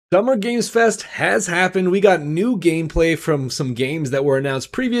Summer Games Fest has happened. We got new gameplay from some games that were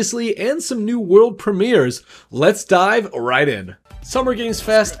announced previously and some new world premieres. Let's dive right in. Summer Games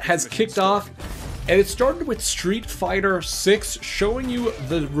Fest has kicked off and it started with Street Fighter 6 showing you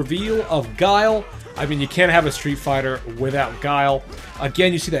the reveal of Guile. I mean, you can't have a Street Fighter without Guile.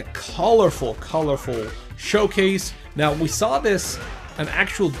 Again, you see that colorful showcase. Now, we saw this, an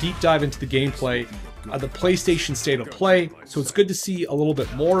actual deep dive into the gameplay, the PlayStation State of Play, so it's good to see a little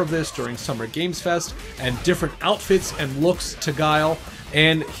bit more of this during Summer Games Fest, and different outfits and looks to Guile,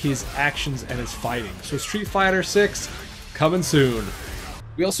 and his actions and his fighting. So Street Fighter 6, coming soon.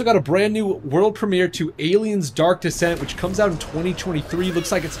 We also got a brand new world premiere to Aliens Dark Descent, which comes out in 2023.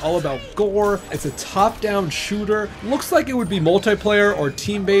 Looks like it's all about gore. It's a top-down shooter. Looks like it would be multiplayer or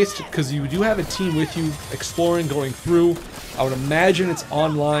team-based, because you do have a team with you exploring, going through. I would imagine it's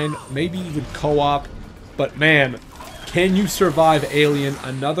online, maybe even co-op. But man, can you survive Alien?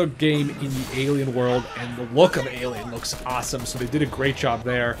 Another game in the Alien world, and the look of Alien looks awesome, so they did a great job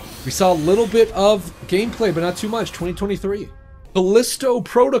there. We saw a little bit of gameplay, but not too much, 2023. Callisto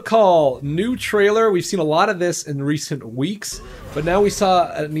Protocol, new trailer. We've seen a lot of this in recent weeks, but now we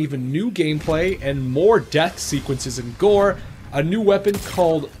saw an even new gameplay and more death sequences and gore. A new weapon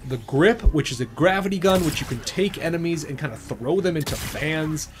called the Grip, which is a gravity gun, which you can take enemies and kind of throw them into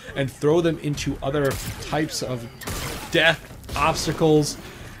fans and throw them into other types of death obstacles.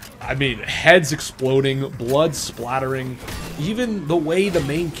 I mean, heads exploding, blood splattering. Even the way the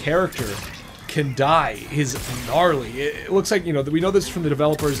main character can die is gnarly. It looks like, you know, we know this from the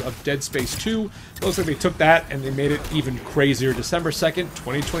developers of Dead Space 2. It looks like they took that and they made it even crazier. December 2nd,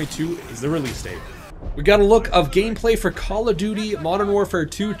 2022 is the release date. We got a look of gameplay for Call of Duty Modern Warfare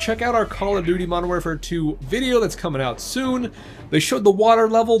 2. Check out our Call of Duty Modern Warfare 2 video that's coming out soon. They showed the water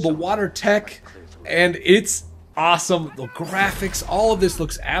level, the water tech, and it's awesome. The graphics, all of this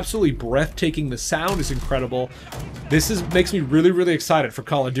looks absolutely breathtaking. The sound is incredible. This makes me really excited for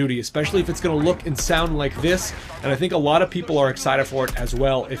Call of Duty, especially if it's going to look and sound like this. And I think a lot of people are excited for it as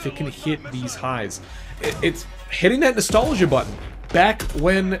well if it can hit these highs. It's hitting that nostalgia button. Back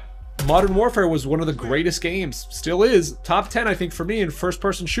when Modern Warfare was one of the greatest games, still is, top 10 I think for me in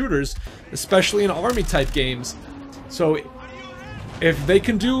first-person shooters, especially in army-type games. So if they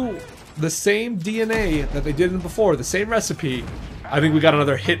can do the same DNA that they did before, the same recipe, I think we got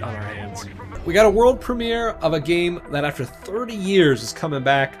another hit on our hands. We got a world premiere of a game that after 30 years is coming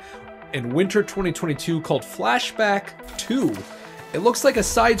back in winter 2022 called Flashback 2. It looks like a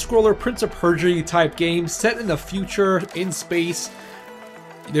side-scroller Prince of Persia type game set in the future, in space.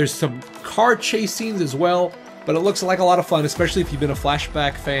 There's some car chase scenes as well, but it looks like a lot of fun, especially if you've been a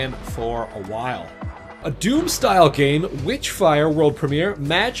Flashback fan for a while. A Doom-style game, Witchfire world premiere,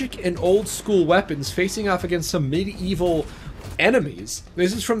 magic and old-school weapons facing off against some medieval enemies.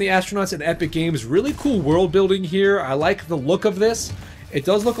 This is from the astronauts at Epic Games. Really cool world building here. I like the look of this. It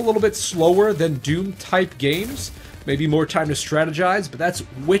does look a little bit slower than Doom-type games. Maybe more time to strategize, but that's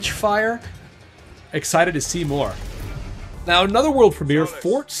Witchfire. Excited to see more. Now, another world premiere,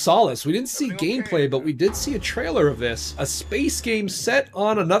 Fort Solis. We didn't see gameplay, but we did see a trailer of this. A space game set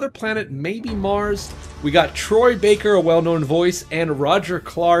on another planet, maybe Mars. We got Troy Baker, a well-known voice, and Roger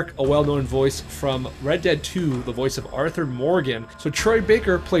Clark, a well-known voice from Red Dead 2, the voice of Arthur Morgan. So Troy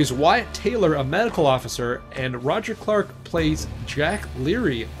Baker plays Wyatt Taylor, a medical officer, and Roger Clark plays Jack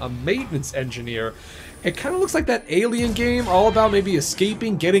Leary, a maintenance engineer. It kind of looks like that Alien game, all about maybe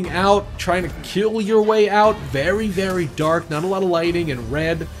escaping, getting out, trying to kill your way out. Very dark, not a lot of lighting, and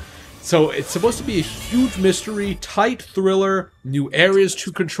red. So it's supposed to be a huge mystery, tight thriller, new areas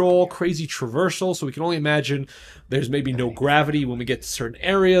to control, crazy traversal, so we can only imagine there's maybe no gravity when we get to certain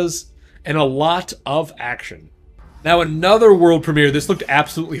areas, and a lot of action. Now, another world premiere. This looked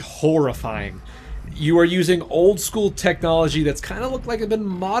absolutely horrifying. You are using old school technology that's kind of looked like it's been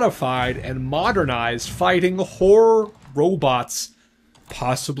modified and modernized, fighting horror robots,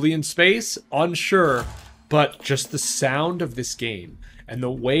 possibly in space, unsure, but just the sound of this game and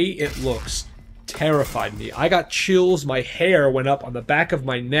the way it looks terrified me. I got chills, my hair went up on the back of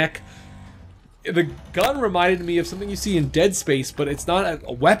my neck. The gun reminded me of something you see in Dead Space, but it's not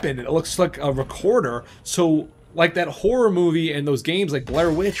a weapon, it looks like a recorder, so like that horror movie and those games like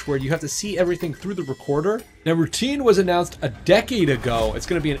Blair Witch where you have to see everything through the recorder. Now, Routine was announced a decade ago. It's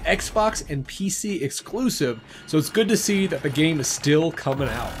going to be an Xbox and PC exclusive, so it's good to see that the game is still coming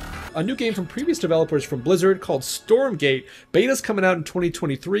out. a new game from previous developers from Blizzard called Stormgate. Beta's coming out in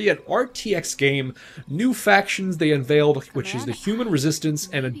 2023, an RTX game. New factions they unveiled, which is the Human Resistance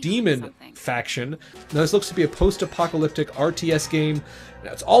and a Demon faction. Now this looks to be a post-apocalyptic RTS game.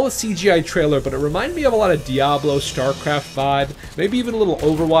 Now, it's all a CGI trailer, but it reminded me of a lot of Diablo, StarCraft vibe, maybe even a little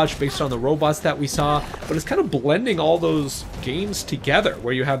Overwatch based on the robots that we saw, but it's kind of blending all those games together,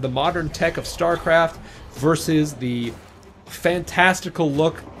 where you have the modern tech of StarCraft versus the fantastical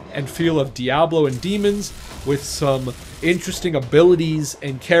look and feel of Diablo and Demons, with some interesting abilities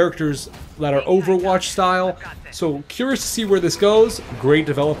and characters that are Overwatch style. So curious to see where this goes. Great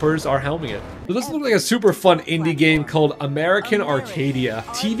developers are helming it. So this looks like a super fun indie game called American Arcadia.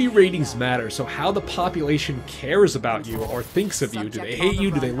 TV ratings matter, so how the population cares about you or thinks of you. Do they hate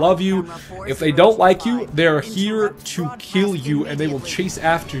you? Do they love you? If they don't like you, they're here to kill you and they will chase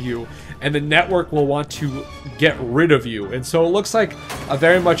after you. And the network will want to get rid of you. And so it looks like a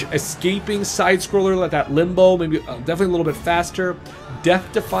very much escaping side-scroller like that Limbo, maybe definitely a little bit faster,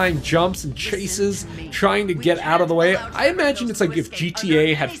 death-defying jumps and chases, trying to get out of the way. I imagine it's like if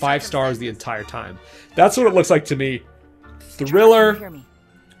GTA had 5 stars the entire time. That's what it looks like to me. Thriller,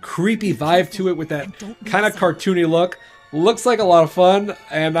 creepy vibe to it with that kind of cartoony look. Looks like a lot of fun,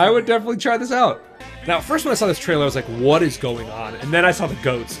 and I would definitely try this out. Now, first when I saw this trailer, I was like, what is going on? And then I saw the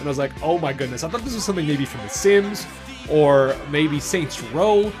goats, and I was like, oh my goodness. I thought this was something maybe from The Sims, or maybe Saints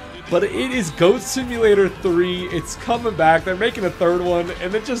Row, but it is Goat Simulator 3. It's coming back. They're making a third one,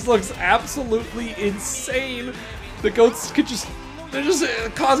 and it just looks absolutely insane. The goats they're just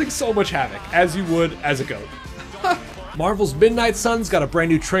causing so much havoc, as you would as a goat. Marvel's Midnight Suns got a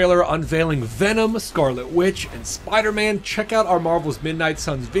brand new trailer unveiling Venom, Scarlet Witch, and Spider-Man. Check out our Marvel's Midnight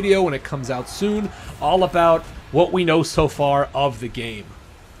Suns video when it comes out soon, all about what we know so far of the game.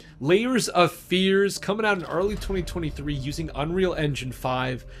 Layers of Fears coming out in early 2023 using Unreal Engine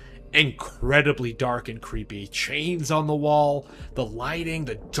 5. Incredibly dark and creepy. Chains on the wall, the lighting,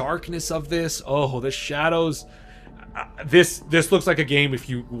 the darkness of this. Oh, the shadows. This looks like a game if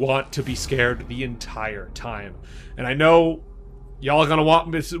you want to be scared the entire time. And I know y'all are gonna want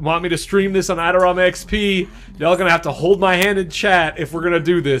me to stream this on AdoramaXP. Y'all gonna have to hold my hand in chat if we're gonna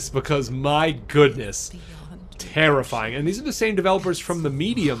do this, because my goodness, terrifying. And these are the same developers from The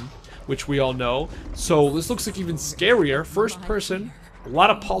Medium, which we all know. So this looks like even scarier. First person, a lot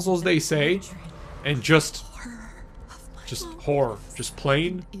of puzzles they say, and just horror, just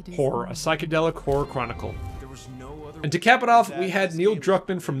plain horror, a psychedelic horror chronicle. And to cap it off, we had Neil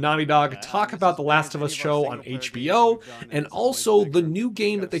Druckmann from Naughty Dog talk about The Last of Us show on HBO, and also the new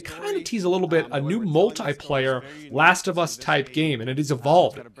game that they kind of tease a little bit, a new multiplayer Last of Us type game, and it has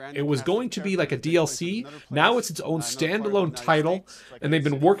evolved. It was going to be like a DLC, now it's its own standalone title, and they've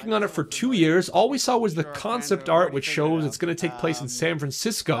been working on it for 2 years. All we saw was the concept art, which shows it's going to take place in San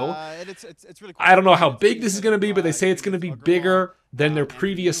Francisco. I don't know how big this is going to be, but they say it's going to be bigger than their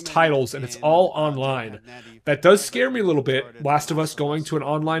previous titles, and it's all online. That does scare me a little bit, Last of Us going to an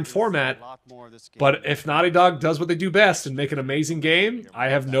online format, but if Naughty Dog does what they do best and make an amazing game, I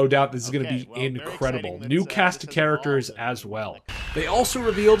have no doubt this is going to be incredible. New cast of characters as well. They also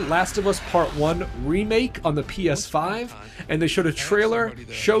revealed Last of Us Part 1 Remake on the PS5, and they showed a trailer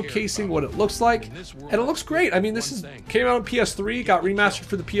showcasing what it looks like, and it looks great. I mean, came out on PS3, got remastered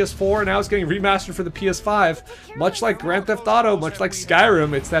for the PS4, and now it's getting remastered for the PS5. Much like Grand Theft Auto, much like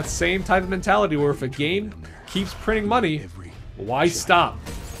Skyrim, it's that same type of mentality where if a game keeps printing money, why stop?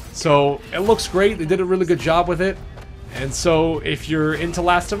 So it looks great. They did a really good job with it. And so if you're into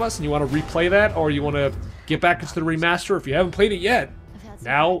Last of Us and you want to replay that, or you want to get back into the remaster, if you haven't played it yet,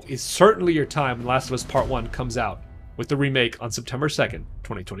 now is certainly your time when Last of Us Part 1 comes out with the remake on September 2nd,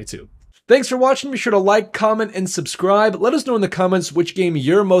 2022. Thanks for watching. Be sure to like, comment, and subscribe. Let us know in the comments which game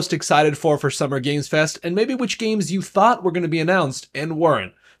you're most excited for Summer Games Fest, and maybe which games you thought were going to be announced and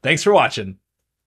weren't. Thanks for watching.